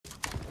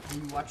Are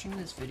you watching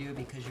this video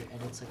because your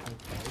edits look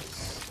like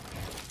this?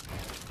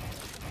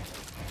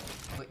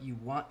 But you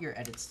want your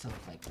edits to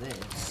look like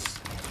this?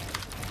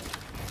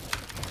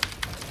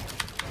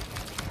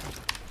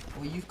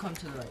 Well, you've come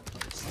to the right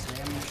place.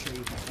 Today I'm going to show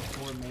you the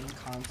 4 main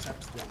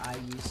concepts that I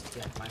use to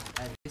get my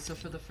edit. So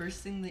for the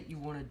first thing that you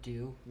want to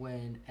do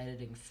when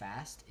editing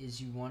fast is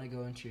you want to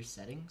go into your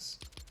settings.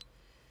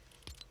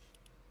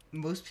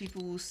 Most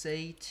people will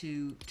say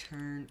to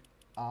turn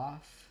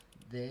off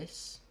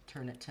this,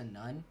 turn it to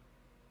none.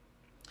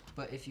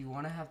 But if you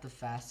want to have the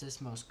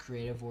fastest, most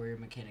creative warrior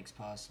mechanics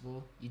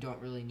possible, you don't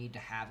really need to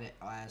have it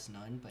as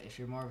none. But if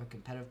you're more of a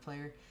competitive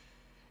player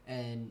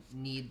and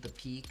need the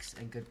peaks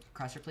and good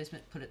crosshair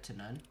placement, put it to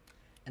none.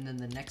 And then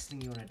the next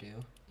thing you want to do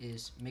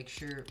is make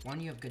sure, one,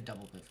 you have good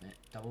double movement.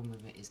 Double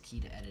movement is key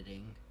to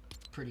editing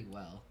pretty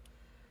well.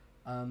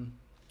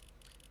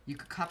 You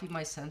could copy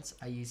my sense.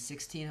 I use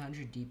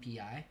 1600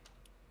 DPI,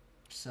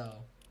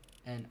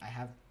 and I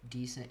have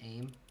decent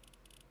aim.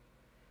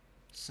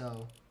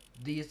 So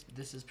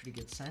this is pretty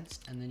good sense.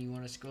 And then you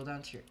want to scroll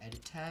down to your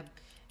edit tab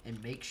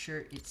and make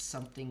sure it's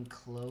something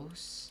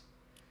close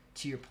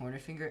to your pointer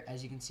finger.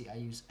 As you can see, I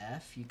use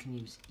F. You can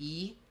use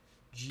E,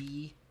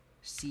 G,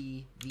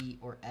 C, V,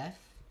 or F,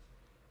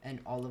 and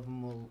all of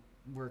them will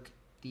work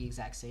the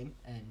exact same,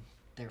 and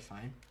they're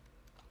fine.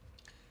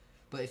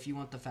 But if you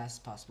want the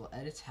fastest possible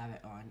edits, have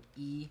it on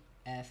E,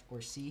 F, or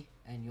C,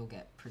 and you'll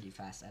get pretty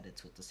fast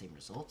edits with the same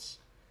results.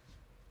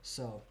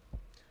 So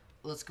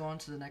let's go on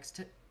to the next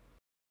tip.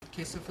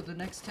 Okay, so for the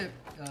next tip,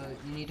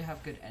 you need to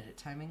have good edit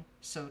timing.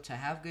 So to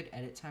have good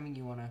edit timing,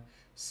 you want to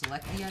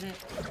select the edit,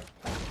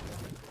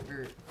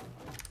 or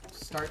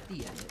start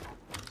the edit,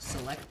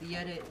 select the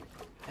edit,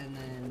 and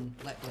then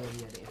let go of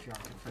the edit. If you're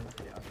on confirm,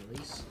 put it on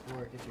release,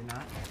 or if you're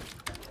not,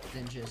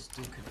 then just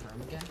do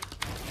confirm again.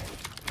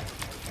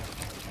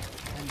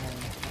 And then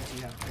once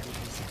you have pretty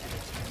decent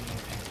edit timing,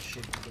 it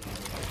should be getting a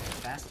little bit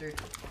faster.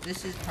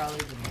 This is probably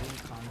the main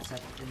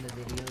concept in the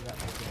video that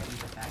will get you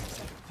the fastest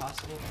edit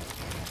possible,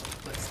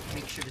 but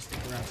make sure to stick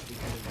around to the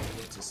end of the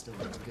video to still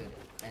get good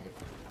edit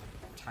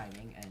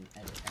timing and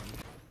edit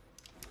everything.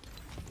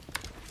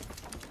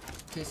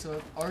 Okay, so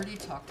I've already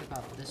talked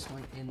about this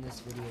one in this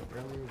video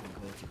earlier when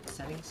going through the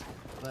settings,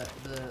 but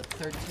the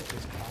third tip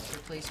is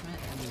crosshair placement,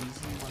 and the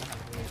reason you want to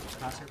have really good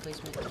crosshair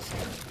placement is so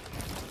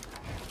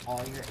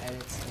all your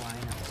edits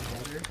line up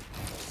together.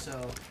 So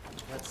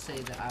let's say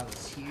that I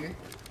was here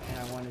and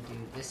I want to do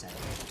this edit,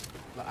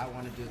 but I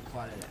want to do a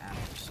quad edit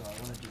after. So I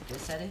want to do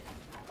this edit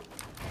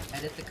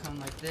the cone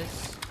like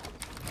this,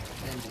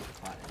 then do the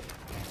quad edit.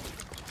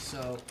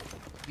 So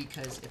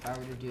because if I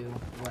were to do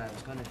what I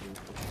was going to do,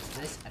 which was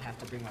this, I'd have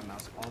to bring my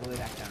mouse all the way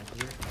back down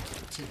here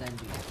to then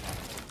do the quad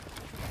edit.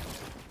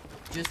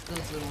 Just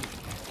those little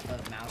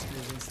mouse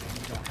movements that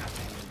you don't have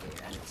to do to get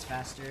your edits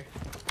faster.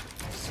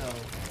 So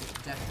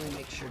definitely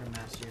make sure to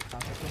master your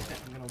crosshair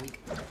placement. I'm going to link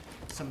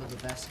some of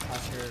the best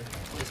crosshair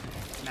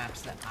placement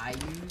maps that I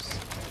use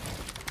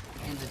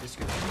in the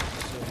description,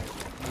 so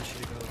make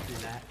sure to go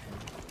through that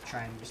and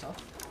try them yourself.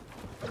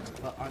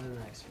 But on to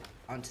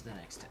the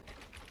next tip.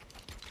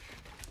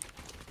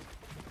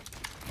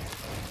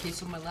 Okay,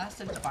 so my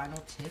last and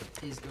final tip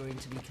is going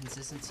to be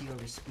consistency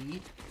over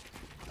speed.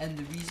 And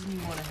the reason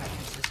you want to have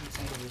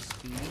consistency over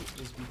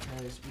speed is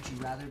because would you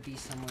rather be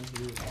someone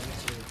who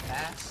edits really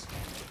fast,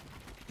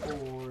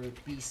 or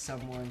be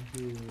someone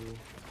who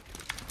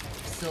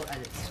still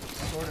edits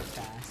sort of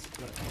fast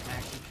but can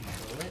actually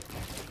control it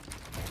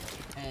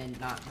and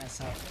not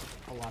mess up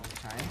a lot of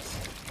times?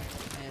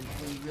 And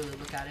when you really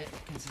look at it,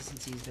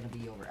 consistency is going to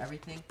be over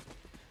everything,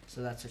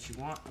 so that's what you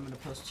want. I'm going to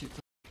post 2 clips.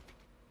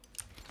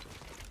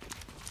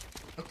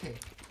 Okay,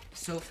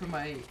 so for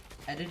my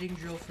editing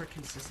drill for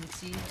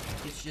consistency,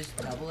 it's just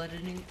double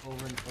editing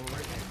over and over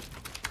again.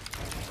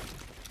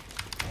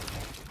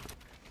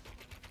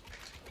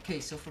 Okay,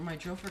 so for my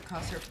drill for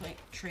crosshair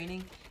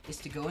training is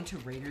to go into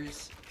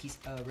Raiders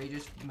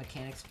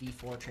Mechanics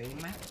V4 training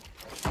map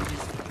and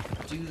just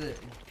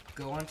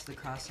go onto the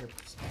crosshair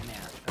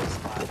map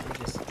spot and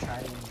just try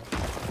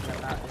and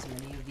rep out as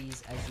many of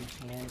these as you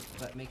can,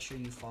 but make sure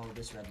you follow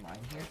this red line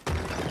here,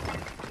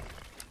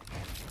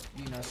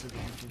 so that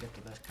you can get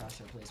the best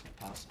crosshair placement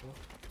possible.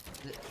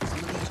 Some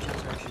of these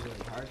drills are actually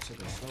really hard, so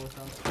go slow with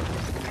them,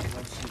 and then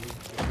once you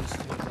get used to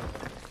it, go a little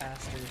bit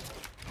faster.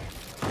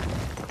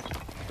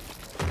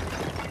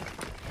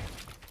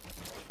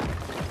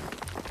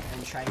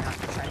 Try to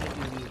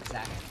do the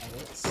exact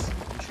edits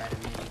and try to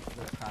make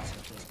the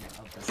crosshair placement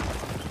of this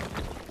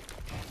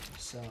edit.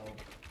 So,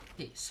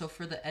 okay, so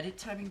for the edit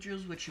timing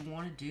drills, what you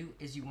want to do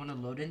is you want to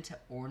load into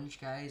Orange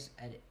Guy's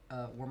edit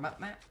warm-up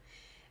map,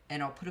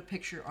 and I'll put a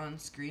picture on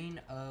screen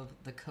of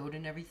the code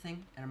and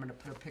everything, and I'm going to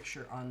put a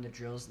picture on the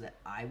drills that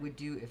I would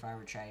do if I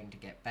were trying to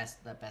get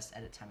the best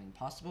edit timing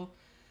possible.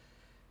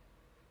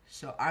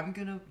 So I'm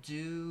going to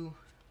do...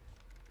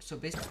 So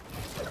basically,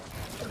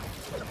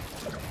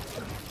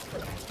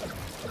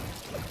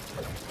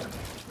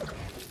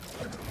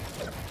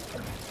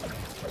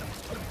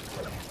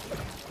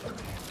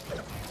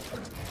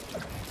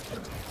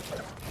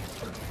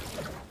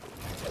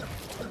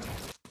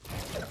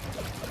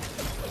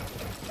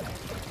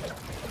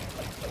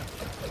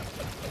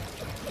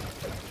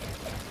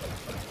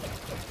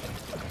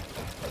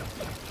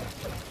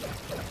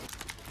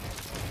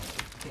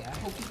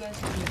 hope you guys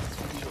enjoyed this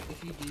video.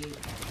 If you did,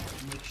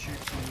 make sure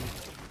to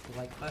hit the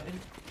like button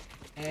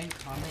and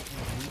comment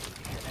and leave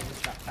if your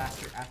edits got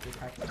faster after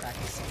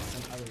practicing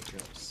some other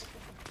drills.